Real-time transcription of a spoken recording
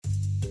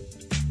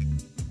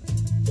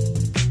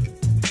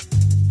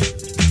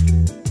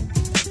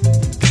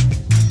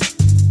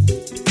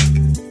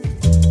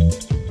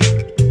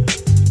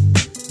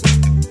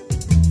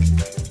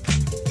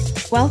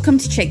Welcome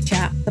to Chik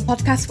Chat, the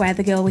podcast where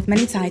the girl with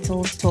many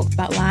titles talks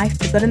about life,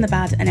 the good and the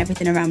bad, and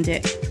everything around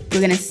it. We're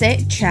going to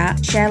sit,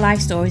 chat, share life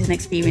stories and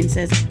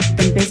experiences,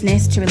 from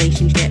business to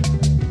relationship.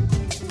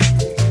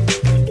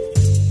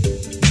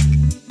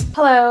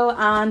 Hello,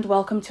 and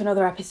welcome to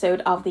another episode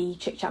of the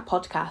Chik Chat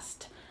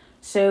Podcast.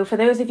 So for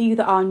those of you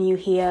that are new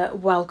here,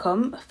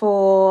 welcome.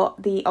 For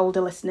the older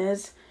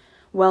listeners,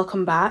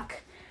 welcome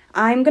back.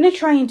 I'm going to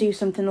try and do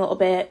something a little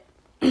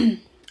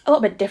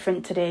bit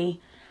different today.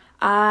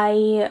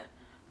 I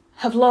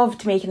have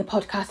loved making the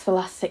podcast for the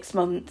last 6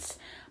 months,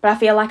 but I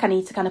feel like I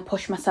need to kind of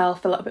push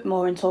myself a little bit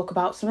more and talk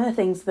about some of the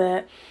things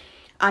that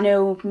I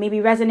know maybe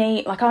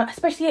resonate. Like,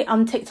 especially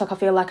on TikTok, I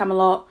feel like I'm a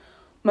lot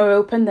more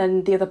open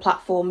than the other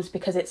platforms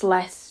because it's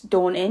less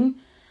daunting.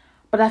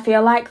 But I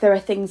feel like there are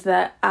things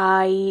that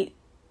I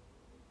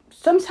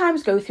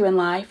sometimes go through in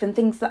life and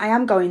things that I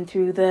am going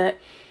through that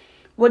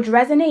would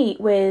resonate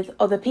with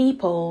other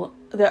people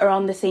that are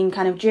on the same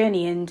kind of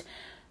journey. And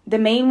the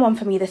main one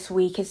for me this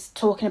week is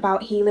talking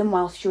about healing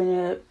whilst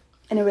you're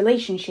in a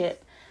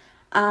relationship.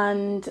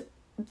 And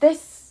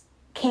this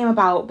came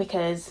about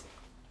because,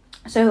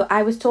 so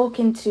I was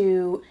talking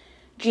to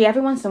G.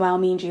 Every once in a while,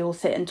 me and G will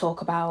sit and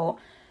talk about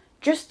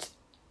just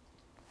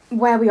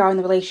where we are in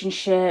the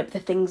relationship, the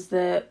things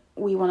that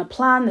we want to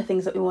plan, the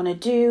things that we want to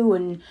do,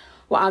 and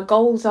what our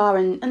goals are,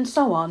 and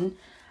so on.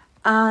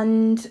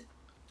 And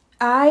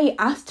I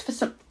asked for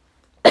some,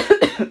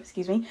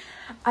 excuse me,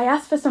 I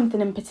asked for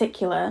something in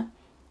particular.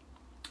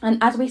 And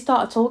as we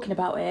started talking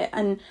about it,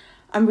 and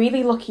I'm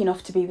really lucky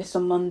enough to be with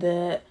someone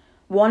that,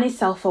 1, is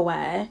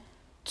self-aware,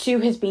 2,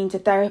 has been to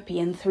therapy,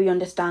 and 3,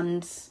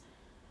 understands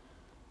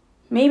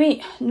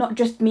maybe not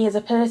just me as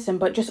a person,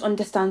 but just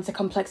understands the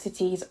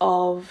complexities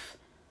of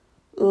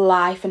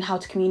life and how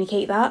to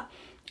communicate that.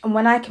 And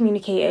when I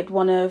communicated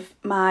one of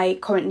my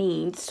current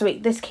needs, so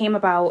this came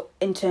about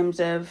in terms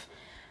of,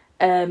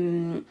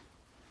 how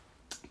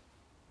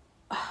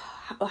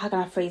can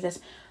I phrase this?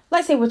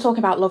 Let's say we're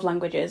talking about love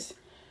languages.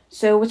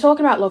 So we're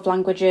talking about love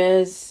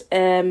languages,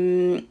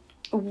 and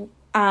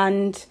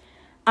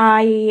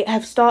I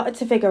have started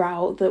to figure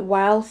out that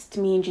whilst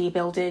me and G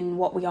building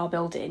what we are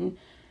building,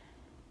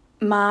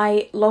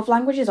 my love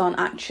languages aren't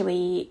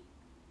actually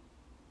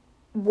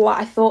what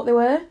I thought they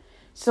were.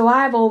 So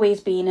I've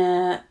always been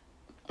an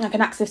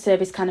acts of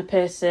service kind of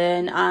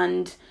person,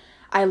 and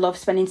I love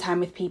spending time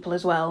with people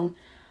as well.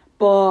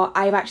 But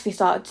I've actually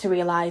started to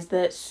realise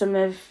that some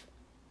of,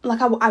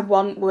 I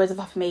want words of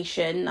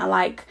affirmation. I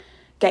like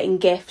getting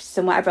gifts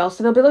and whatever else.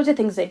 So there'll be loads of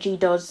things that G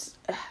does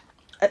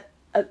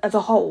as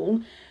a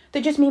whole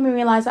that just made me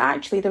realise that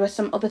actually there are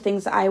some other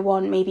things that I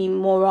want maybe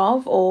more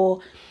of, or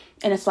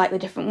in a slightly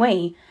different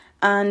way.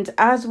 And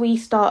as we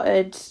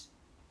started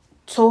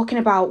talking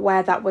about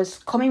where that was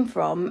coming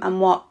from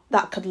and what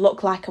that could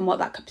look like and what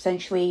that could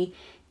potentially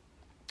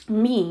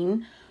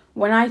mean,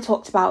 when I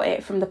talked about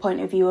it from the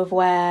point of view of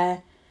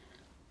where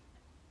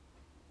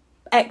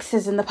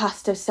exes in the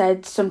past have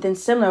said something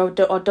similar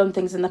or done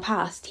things in the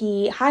past,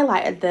 he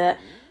highlighted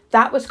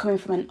that was coming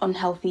from an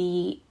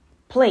unhealthy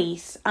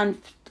place.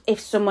 And if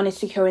someone is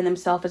securing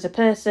themselves as a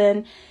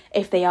person,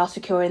 if they are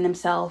securing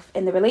themselves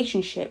in the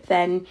relationship,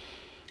 then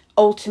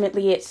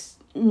ultimately it's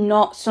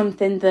not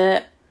something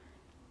that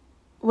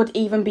would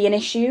even be an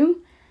issue,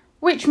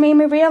 which made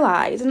me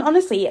realise, and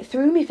honestly it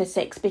threw me for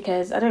 6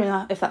 because I don't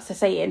know if that's a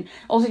saying.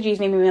 Also, G's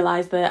made me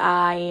realise that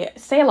I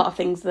say a lot of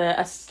things that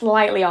are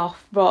slightly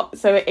off, but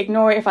so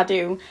ignore it if I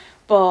do.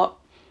 But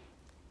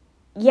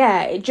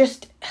yeah, it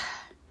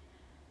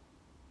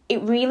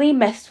really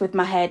messed with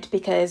my head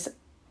because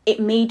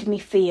it made me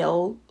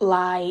feel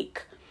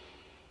like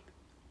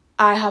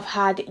I have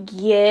had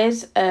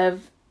years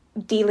of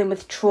dealing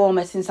with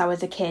trauma since I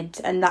was a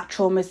kid, and that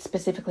trauma has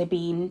specifically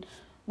been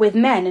with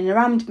men and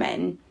around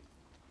men.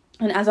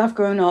 And as I've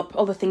grown up,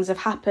 other things have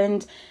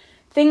happened,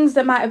 things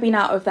that might have been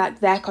out of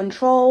their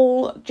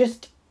control.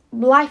 Just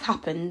life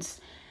happens,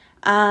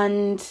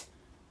 and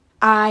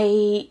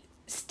I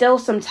still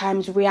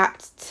sometimes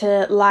react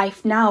to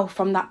life now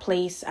from that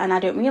place, and I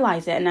don't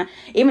realise it. And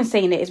even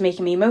saying it is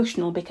making me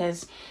emotional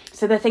because,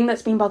 so the thing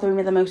that's been bothering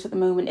me the most at the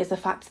moment is the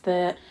fact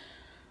that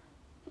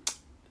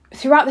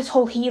throughout this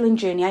whole healing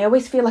journey, I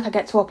always feel like I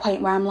get to a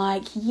point where I'm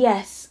like,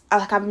 yes,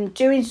 I'm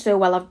doing so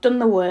well, I've done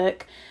the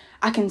work,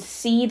 I can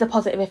see the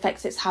positive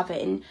effects it's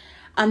having,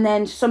 and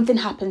then something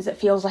happens that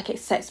feels like it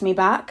sets me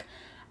back,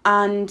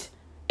 and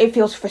it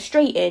feels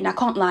frustrating. I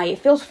can't lie, it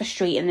feels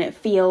frustrating, and it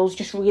feels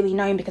just really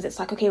annoying because it's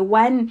like, okay,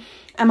 when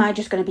am I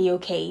just going to be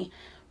okay?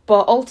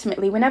 But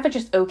ultimately, we're never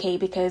just okay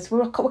because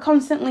we're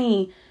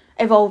constantly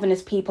evolving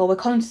as people, we're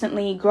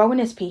constantly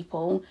growing as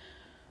people.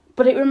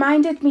 But it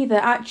reminded me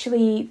that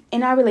actually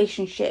in our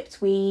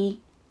relationships, we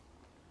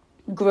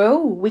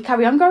grow, we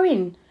carry on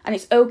growing, and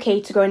it's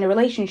okay to grow in a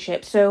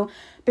relationship. So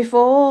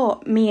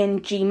before me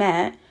and G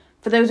met,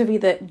 for those of you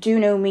that do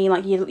know me,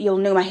 you'll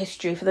know my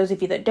history. For those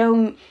of you that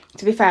don't,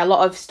 to be fair, a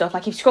lot of stuff,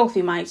 if you scroll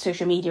through my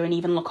social media and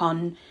even look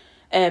on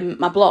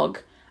my blog,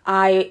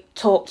 I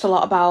talked a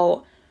lot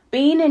about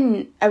being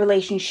in a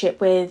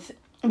relationship with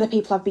the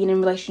people I've been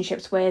in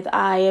relationships with.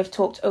 I have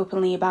talked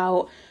openly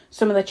about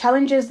some of the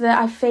challenges that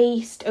I've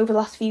faced over the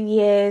last few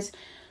years.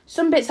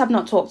 Some bits I've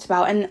not talked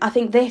about, and I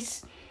think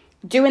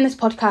doing this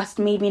podcast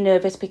made me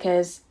nervous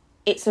because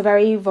it's a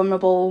very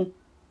vulnerable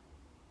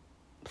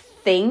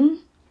thing,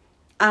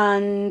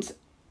 and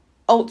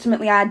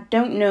ultimately I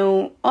didn't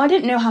know how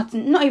to,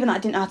 not even that I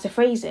didn't know how to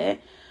phrase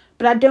it,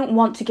 but I don't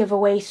want to give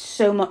away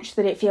so much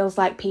that it feels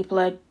like people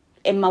are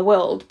in my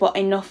world, but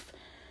enough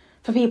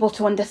for people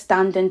to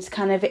understand and to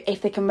kind of,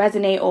 if they can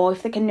resonate or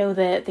if they can know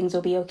that things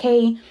will be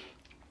okay,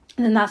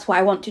 then that's what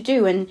I want to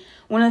do. And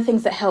one of the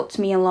things that helped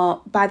me a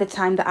lot by the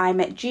time that I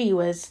met G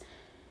was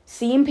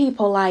seeing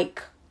people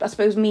like, I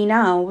suppose, me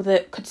now,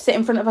 that could sit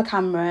in front of a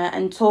camera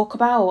and talk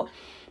about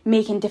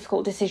making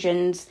difficult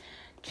decisions.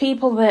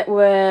 People that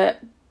were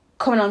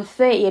coming on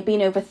 30 or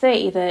being over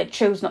 30 that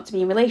chose not to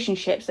be in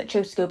relationships, that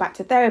chose to go back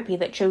to therapy,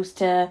 that chose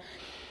to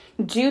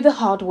do the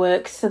hard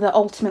work so that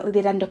ultimately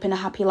they'd end up in a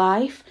happy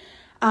life.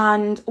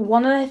 And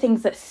one of the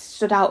things that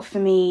stood out for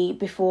me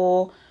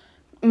before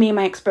me and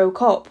my ex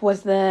broke up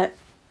was that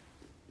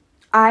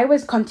I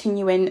was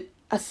continuing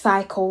a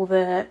cycle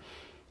that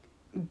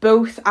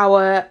both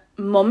our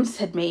mums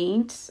had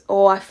made,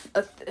 or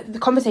the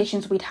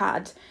conversations we'd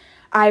had.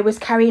 I was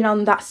carrying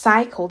on that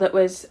cycle that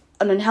was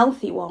an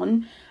unhealthy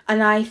one,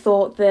 and I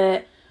thought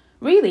that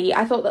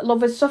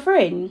love was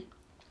suffering,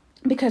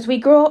 because we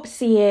grew up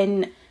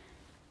seeing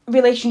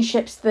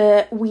relationships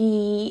that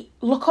we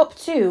look up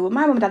to.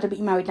 My mum and dad have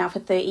been married now for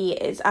 30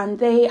 years and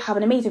they have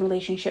an amazing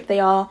relationship. They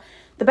are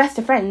the best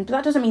of friends, but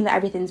that doesn't mean that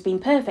everything's been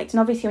perfect. And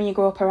obviously when you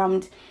grow up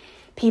around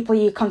people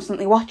you're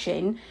constantly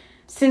watching,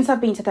 since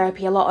I've been to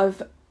therapy, a lot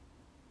of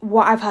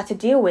what I've had to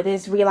deal with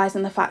is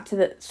realising the fact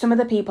that some of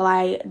the people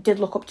I did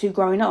look up to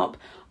growing up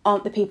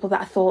aren't the people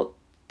that I thought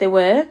they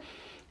were,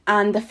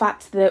 and the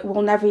fact that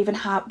we'll never even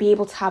be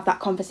able to have that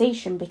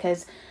conversation,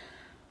 because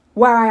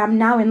where I am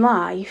now in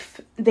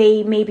life,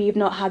 they maybe have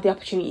not had the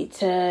opportunity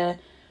to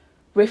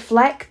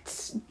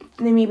reflect.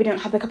 They maybe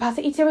don't have the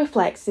capacity to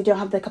reflect. They don't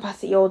have the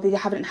capacity, or they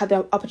haven't had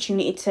the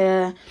opportunity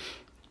to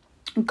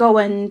go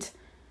and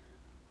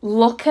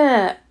look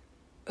at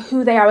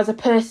who they are as a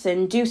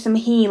person, do some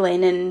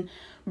healing and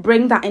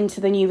bring that into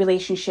the new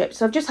relationship.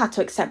 So I've just had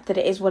to accept that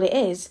it is what it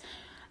is.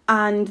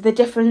 And the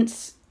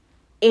difference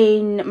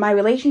in my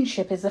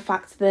relationship is the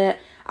fact that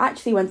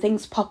actually when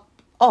things pop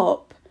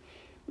up,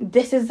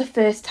 this is the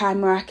first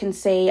time where I can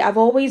say I've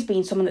always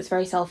been someone that's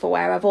very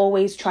self-aware. I've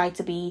always tried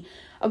to be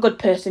a good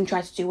person,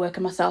 tried to do work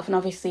on myself, and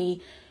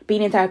obviously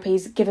being in therapy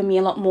has given me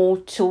a lot more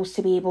tools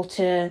to be able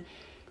to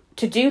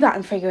do that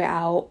and figure it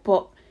out.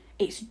 But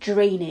it's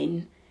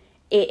draining.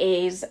 It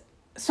is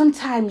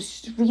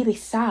sometimes really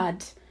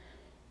sad.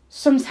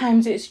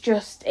 Sometimes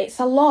it's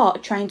a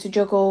lot trying to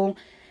juggle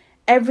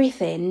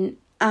everything.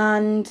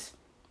 And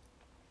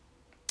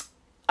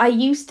I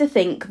used to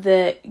think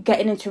that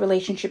getting into a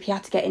relationship, you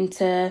had to get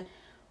into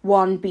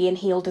one being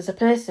healed as a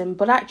person.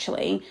 But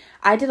actually,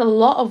 I did a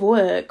lot of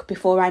work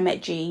before I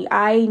met G.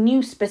 I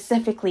knew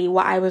specifically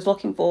what I was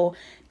looking for,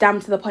 down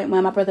to the point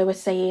where my brother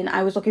was saying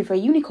I was looking for a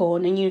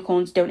unicorn and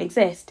unicorns don't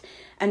exist.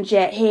 And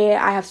yet here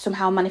I have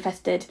somehow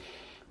manifested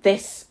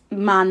this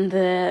man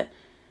that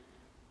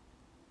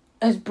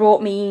has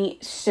brought me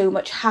so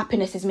much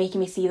happiness, is making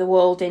me see the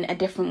world in a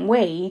different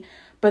way.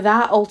 But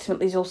that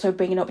ultimately is also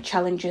bringing up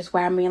challenges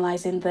where I'm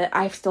realising that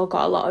I've still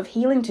got a lot of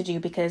healing to do,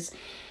 because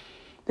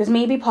there's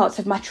maybe parts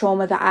of my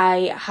trauma that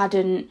I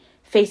hadn't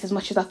faced as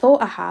much as I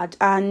thought I had.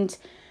 And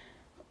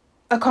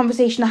a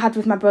conversation I had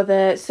with my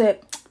brother, so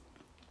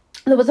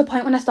there was a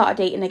point when I started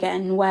dating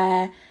again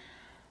where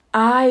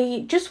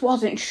I just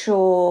wasn't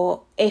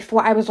sure if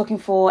what I was looking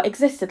for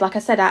existed. Like I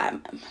said,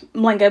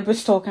 Mlenga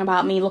was talking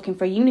about me looking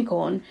for a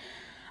unicorn,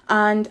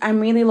 and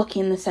I'm really lucky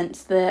in the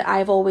sense that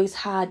I've always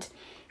had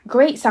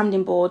great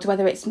sounding boards,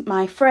 whether it's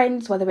my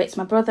friends, whether it's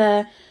my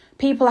brother,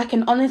 people I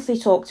can honestly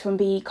talk to and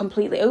be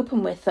completely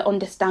open with, that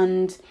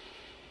understand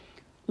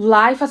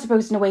life, I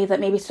suppose, in a way that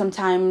maybe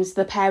sometimes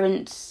the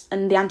parents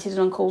and the aunties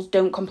and uncles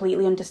don't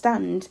completely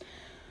understand.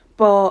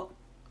 But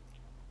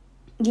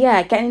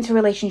yeah, getting into a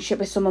relationship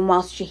with someone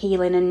whilst you're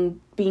healing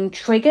and being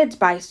triggered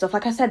by stuff.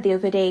 Like I said the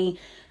other day,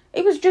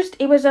 it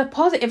was a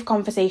positive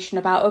conversation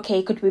about,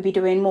 okay, could we be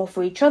doing more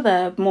for each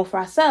other, more for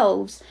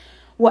ourselves?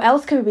 What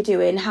else could we be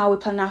doing? How we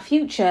plan our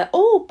future?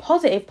 All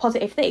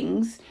positive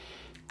things.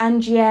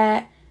 And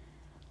yet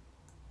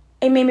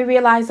it made me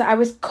realise that I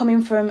was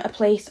coming from a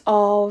place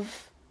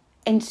of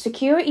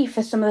insecurity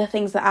for some of the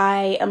things that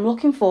I am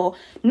looking for.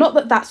 Not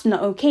that that's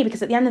not okay,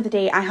 because at the end of the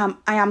day, I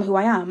am who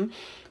I am.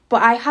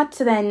 But I had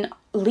to then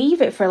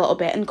leave it for a little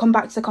bit and come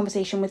back to the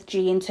conversation with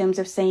G in terms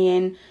of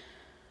saying,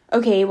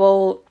 okay,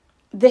 well,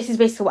 this is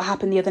basically what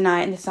happened the other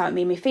night, and this is how it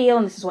made me feel,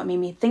 and this is what it made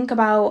me think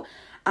about.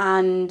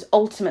 And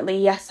ultimately,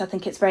 yes, I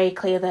think it's very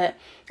clear that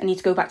I need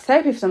to go back to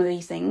therapy for some of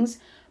these things.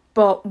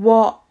 But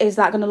what is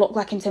that going to look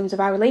like in terms of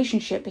our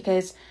relationship?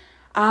 Because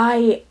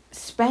I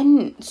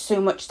spent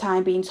so much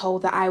time being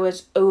told that I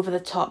was over the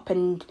top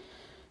and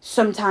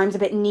sometimes a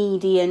bit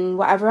needy and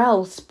whatever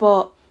else.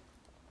 But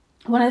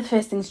one of the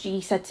first things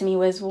G said to me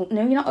was, well,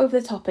 no, you're not over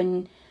the top,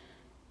 and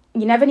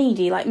you're never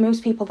needy. Like,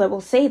 most people that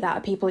will say that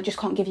are people that just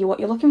can't give you what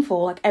you're looking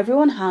for. Like,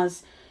 everyone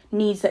has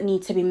needs that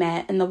need to be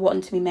met and they're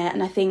wanting to be met.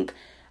 And I think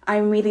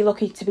I'm really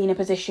lucky to be in a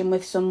position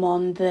with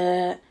someone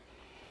that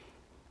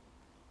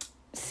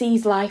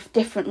sees life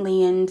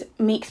differently and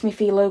makes me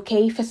feel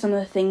okay for some of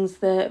the things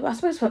that, I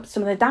suppose, for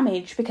some of the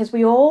damage, because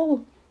we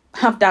all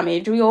have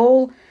damage, we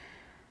all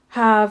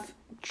have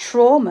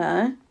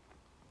trauma,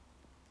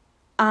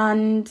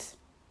 and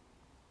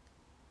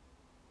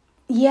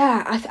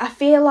yeah, I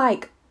feel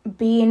like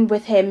being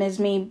with him has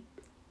made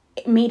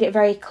it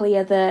very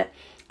clear that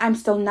I'm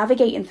still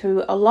navigating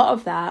through a lot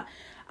of that,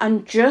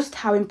 and just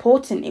how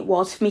important it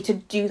was for me to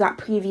do that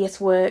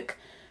previous work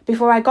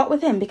before I got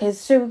with him.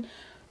 Because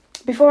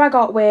before I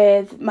got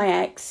with my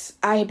ex,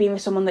 I had been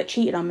with someone that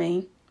cheated on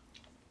me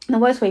in the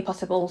worst way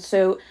possible.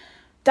 So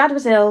Dad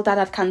was ill, Dad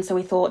had cancer,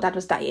 we thought Dad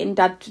was dying,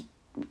 Dad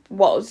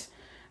was.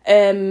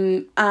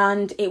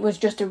 And it was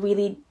just a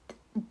really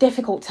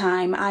difficult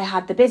time. I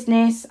had the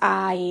business,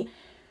 I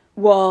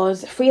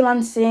was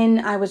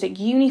freelancing, I was at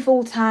uni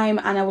full time,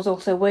 and I was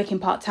also working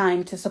part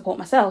time to support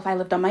myself. I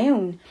lived on my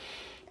own.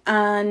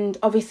 And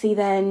obviously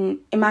then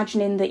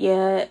imagining that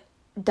your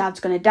dad's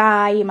going to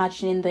die,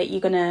 imagining that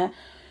you're going to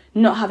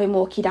not have him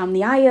walk you down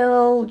the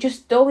aisle,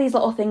 just all these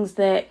little things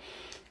that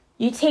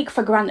you take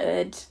for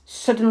granted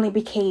suddenly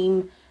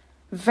became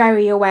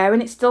very aware,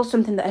 and it's still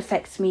something that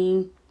affects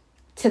me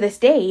to this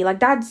day. Like,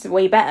 Dad's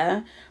way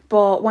better,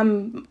 but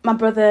when my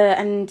brother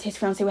and his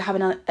fiancée were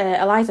having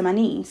Eliza, my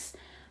niece,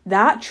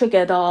 that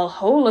triggered a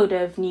whole load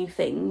of new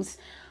things.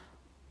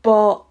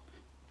 But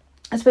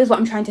I suppose what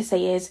I'm trying to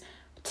say is,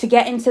 to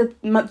get into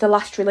the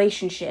last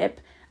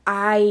relationship,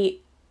 I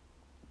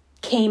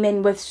came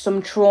in with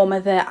some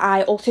trauma that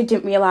I also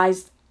didn't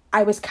realise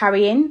I was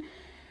carrying.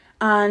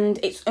 And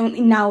it's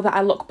only now that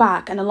I look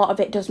back, and a lot of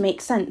it does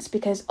make sense,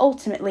 because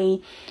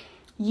ultimately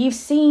you've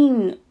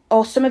seen,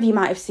 or some of you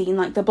might have seen,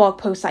 like the blog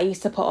posts I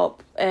used to put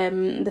up,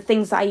 the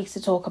things that I used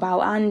to talk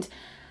about. And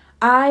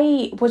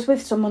I was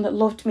with someone that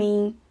loved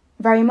me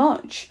very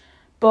much,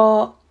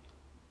 but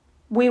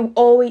we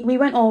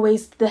weren't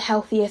always the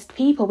healthiest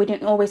people. We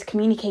didn't always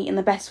communicate in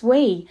the best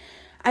way.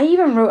 I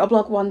even wrote a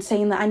blog once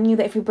saying that I knew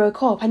that if we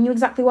broke up, I knew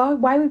exactly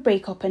why we'd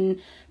break up, and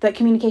that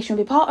communication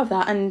would be part of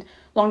that. And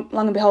lo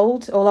and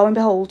behold,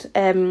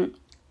 that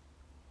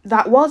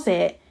was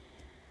it.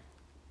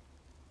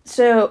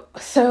 So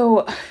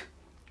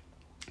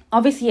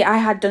obviously I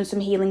had done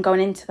some healing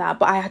going into that,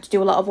 but I had to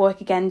do a lot of work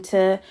again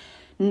to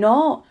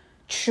not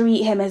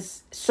treat him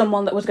as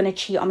someone that was going to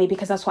cheat on me,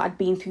 because that's what I'd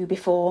been through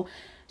before.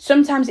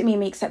 Sometimes it made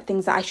me accept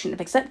things that I shouldn't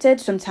have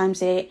accepted.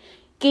 Sometimes it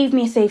gave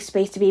me a safe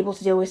space to be able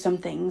to deal with some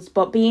things.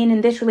 But being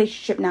in this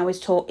relationship now is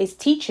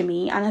teaching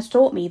me, and has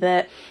taught me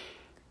that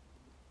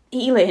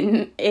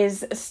healing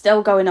is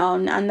still going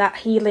on, and that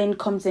healing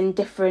comes in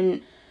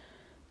different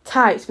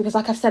types. Because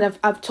like I've said,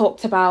 I've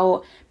talked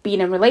about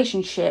being in a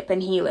relationship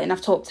and healing.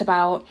 I've talked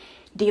about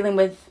dealing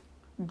with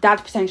Dad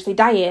potentially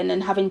dying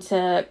and having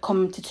to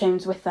come to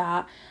terms with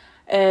that.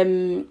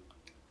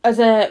 As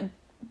a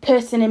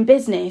person in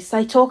business,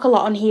 I talk a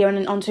lot on here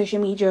and on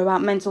social media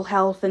about mental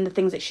health and the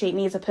things that shape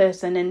me as a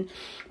person and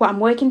what I'm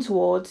working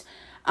towards.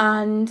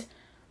 And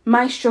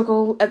my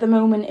struggle at the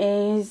moment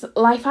is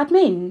life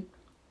admin.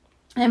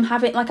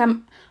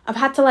 I've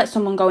had to let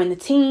someone go in the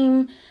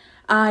team.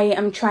 I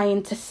am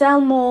trying to sell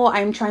more.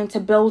 I'm trying to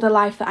build a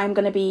life that I'm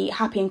going to be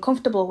happy and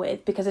comfortable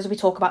with, because as we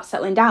talk about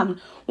settling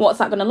down, what's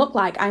that going to look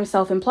like? I'm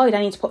self-employed.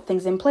 I need to put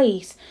things in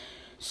place.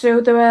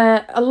 So there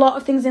are a lot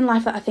of things in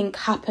life that I think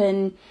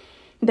happen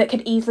that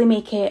could easily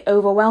make it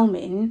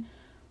overwhelming.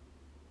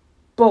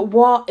 But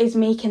what is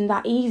making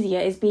that easier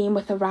is being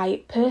with the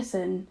right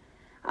person.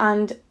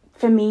 And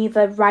for me,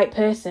 the right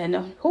person,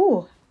 I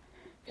feel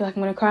like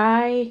I'm going to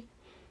cry.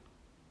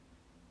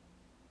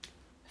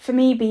 For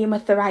me, being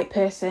with the right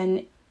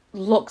person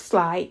looks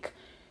like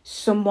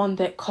someone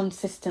that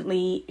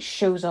consistently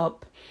shows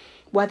up.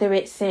 Whether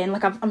it's in,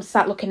 like, I'm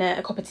sat looking at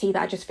a cup of tea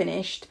that I just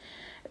finished.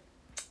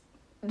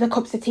 The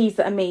cups of teas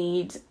that are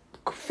made,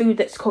 food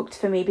that's cooked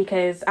for me,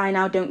 because I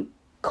now don't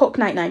cook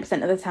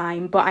 99% of the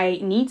time, but I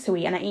need to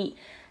eat, and I eat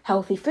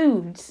healthy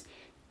foods.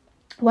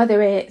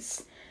 Whether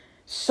it's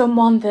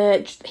someone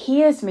that just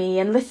hears me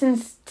and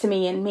listens to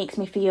me and makes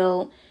me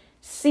feel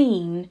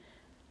seen.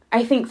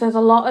 I think there's a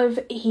lot of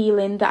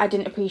healing that I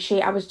didn't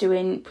appreciate I was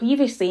doing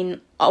previously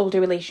in older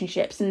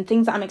relationships, and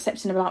things that I'm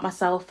accepting about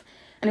myself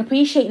and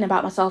appreciating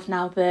about myself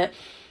now that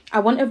I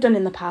wouldn't have done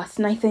in the past.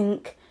 And I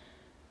think,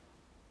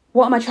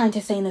 what am I trying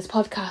to say in this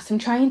podcast? I'm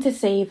trying to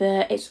say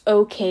that it's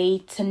okay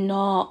to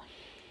not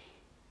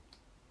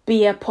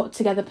be a put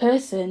together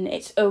person.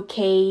 It's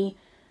okay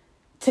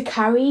to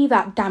carry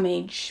that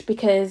damage,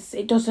 because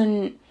it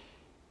doesn't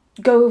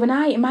go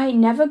overnight. It might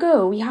never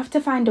go. You have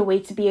to find a way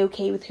to be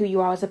okay with who you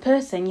are as a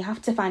person. You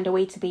have to find a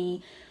way to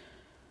be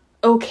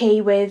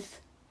okay with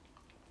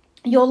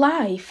your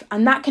life.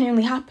 And that can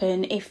only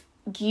happen if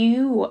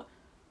you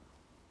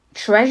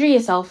treasure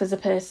yourself as a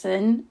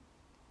person,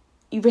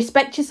 you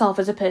respect yourself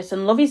as a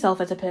person, love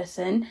yourself as a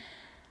person,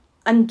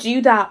 and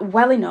do that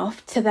well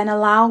enough to then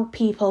allow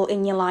people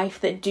in your life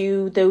that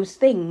do those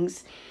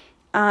things.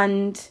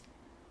 And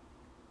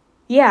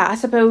yeah, I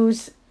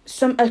suppose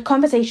a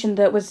conversation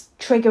that was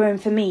triggering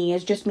for me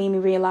has just made me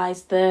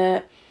realise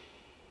that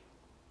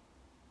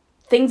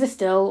things are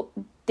still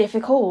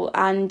difficult,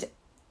 and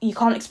you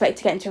can't expect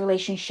to get into a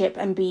relationship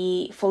and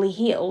be fully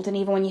healed. And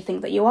even when you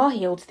think that you are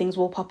healed, things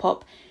will pop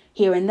up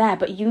here and there.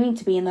 But you need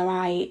to be in the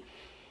right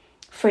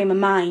frame of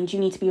mind. You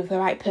need to be with the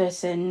right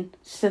person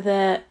so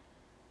that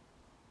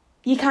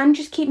you can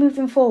just keep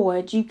moving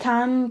forward. You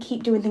can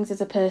keep doing things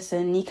as a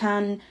person. You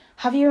can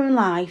have your own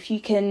life. You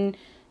can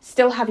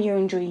still have your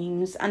own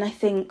dreams. And I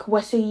think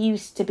we're so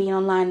used to being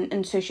online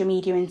and social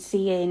media and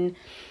seeing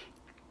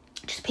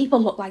just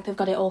people look like they've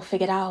got it all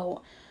figured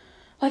out.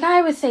 Like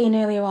I was saying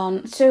earlier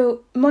on,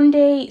 so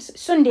Sunday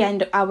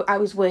I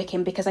was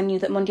working because I knew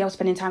that Monday I was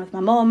spending time with my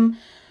mum.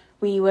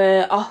 We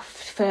were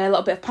off for a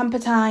little bit of pamper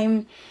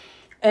time.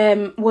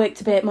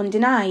 Worked a bit Monday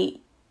night.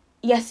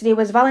 Yesterday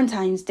was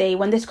Valentine's Day.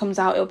 When this comes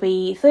out, it'll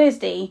be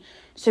Thursday.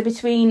 So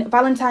between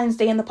Valentine's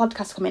Day and the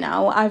podcast coming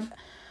out, I've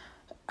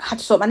had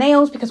to sort my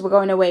nails because we're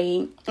going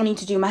away. I need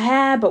to do my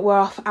hair, but we're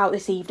off out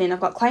this evening. I've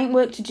got client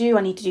work to do.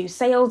 I need to do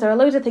sales. There are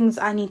loads of things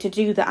I need to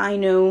do that I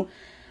know,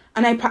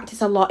 and I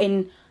practice a lot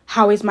in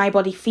how is my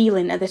body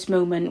feeling at this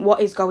moment, what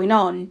is going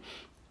on.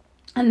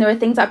 And there are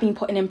things I've been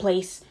putting in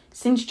place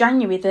since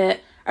January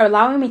that are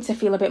allowing me to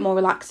feel a bit more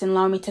relaxed and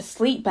allowing me to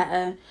sleep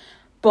better.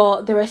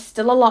 But there are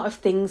still a lot of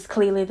things,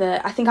 clearly,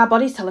 that I think our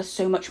bodies tell us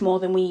so much more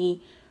than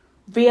we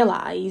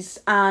realise.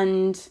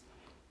 And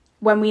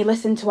when we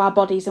listen to our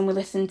bodies and we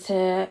listen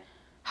to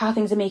how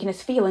things are making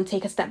us feel and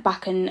take a step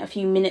back and a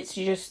few minutes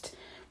to just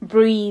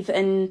breathe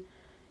and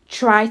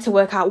try to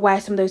work out where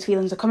some of those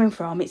feelings are coming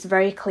from, it's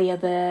very clear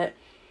that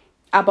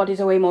our bodies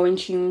are way more in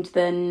tune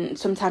than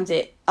sometimes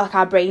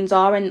our brains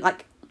are. And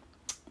like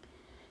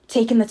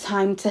taking the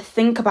time to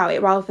think about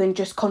it rather than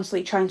just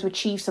constantly trying to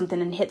achieve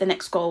something and hit the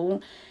next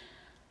goal,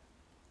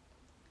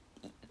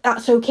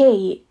 that's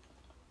okay.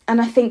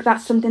 And I think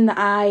that's something that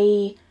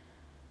I'm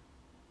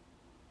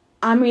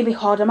really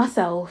hard on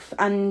myself,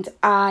 and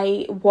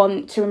I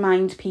want to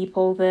remind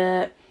people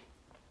that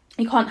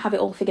you can't have it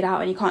all figured out,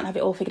 and you can't have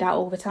it all figured out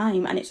all the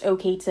time, and it's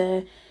okay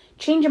to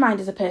change your mind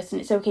as a person.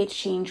 It's okay to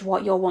change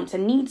what your wants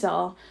and needs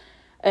are.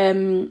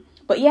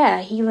 But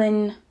yeah,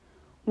 healing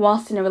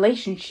whilst in a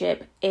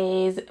relationship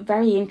is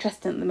very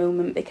interesting at the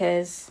moment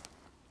because,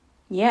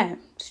 yeah,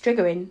 it's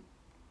triggering,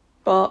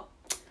 but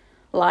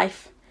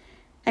life.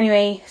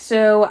 Anyway,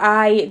 so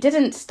I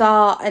didn't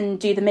start and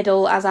do the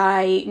middle as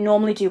I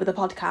normally do with the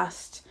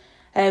podcast,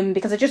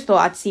 because I just thought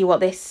I'd see what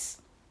this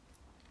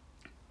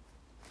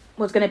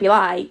was going to be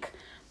like.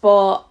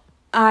 But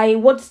I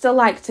would still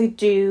like to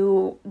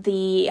do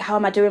the how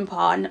am I doing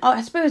part, and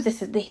I suppose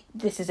this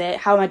is it.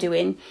 How am I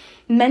doing?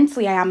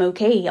 Mentally, I am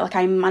okay. Like,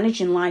 I'm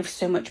managing life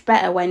so much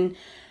better when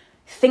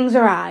things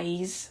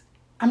arise.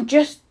 I'm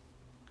just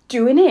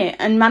doing it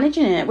and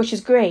managing it, which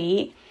is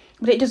great.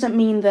 But it doesn't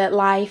mean that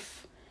life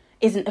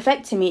isn't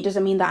affecting me. It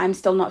doesn't mean that I'm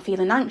still not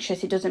feeling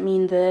anxious. It doesn't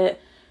mean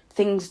that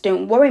things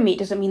don't worry me. It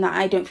doesn't mean that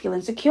I don't feel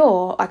insecure.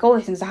 Like, all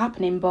these things are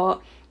happening,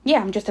 but yeah,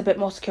 I'm just a bit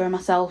more secure in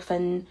myself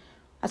and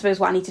I suppose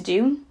what I need to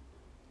do,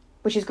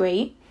 which is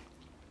great.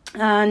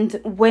 And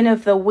win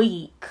of the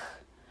week.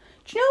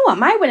 Do you know what?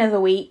 My win of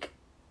the week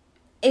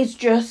is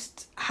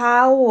just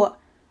how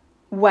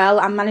well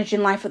I'm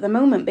managing life at the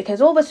moment,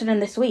 because all of a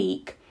sudden this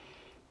week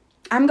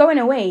I'm going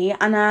away,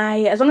 and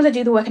as long as I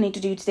do the work I need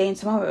to do today and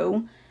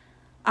tomorrow,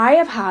 I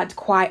have had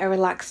quite a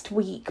relaxed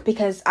week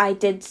because I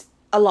did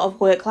a lot of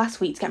work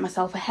last week to get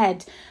myself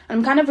ahead. And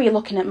I'm kind of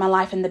re-looking at my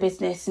life and the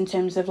business in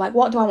terms of like,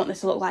 what do I want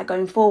this to look like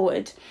going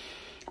forward?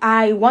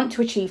 I want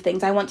to achieve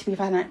things. I want to be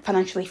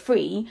financially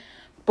free,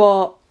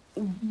 but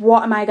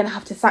what am I going to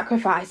have to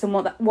sacrifice, and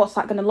what's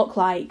that going to look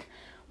like?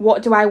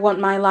 What do I want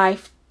my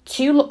life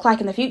to look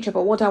like in the future,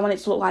 but what do I want it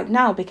to look like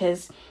now?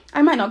 Because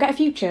I might not get a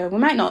future. We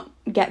might not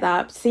get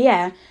that. So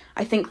yeah,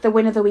 I think the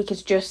win of the week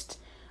is just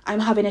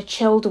I'm having a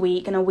chilled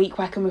week and a week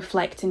where I can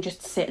reflect and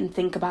just sit and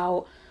think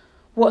about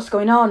what's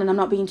going on, and I'm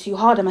not being too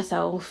hard on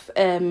myself.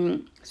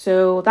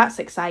 So that's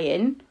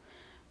exciting.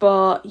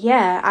 But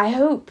yeah, I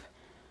hope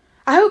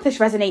this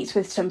resonates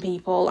with some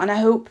people, and I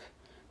hope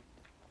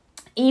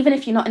even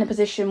if you're not in a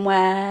position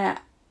where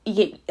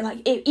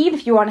even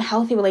if you're in a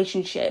healthy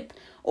relationship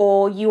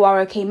or you are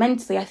okay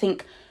mentally, I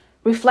think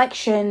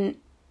reflection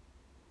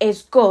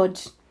is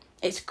good.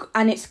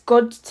 It's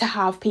good to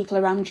have people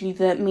around you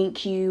that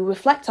make you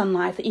reflect on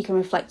life, that you can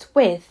reflect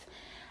with.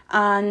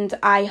 And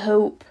I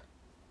hope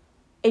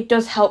it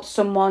does help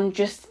someone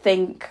just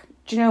think,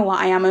 do you know what,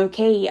 I am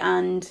okay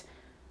and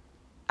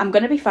I'm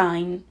going to be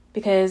fine,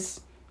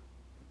 because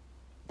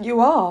we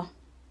are.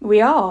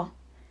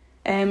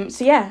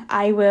 So yeah,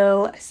 I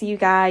will see you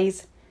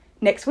guys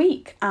next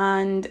week.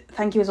 And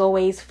thank you as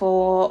always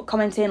for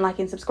commenting,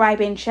 liking,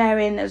 subscribing,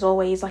 sharing. As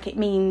always, like, it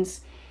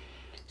means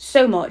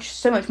so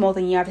much more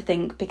than you ever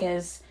think,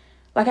 because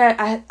like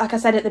I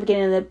said at the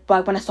beginning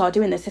of when I started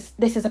doing this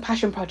is a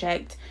passion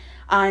project,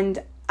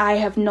 and I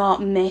have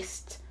not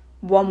missed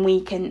 1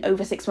 week in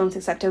over 6 months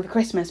except over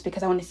Christmas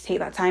because I wanted to take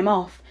that time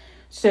off.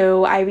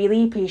 So I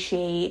really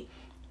appreciate,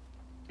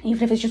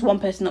 even if it's just one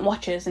person that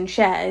watches and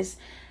shares,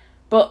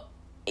 but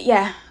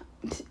yeah,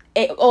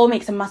 it all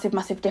makes a massive,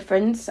 massive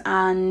difference,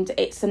 and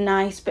it's a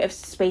nice bit of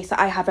space that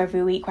I have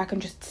every week where I can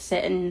just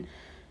sit and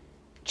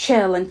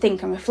chill and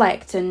think and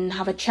reflect and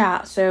have a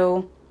chat.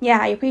 So yeah,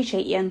 I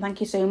appreciate you and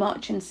thank you so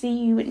much, and see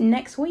you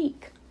next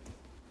week.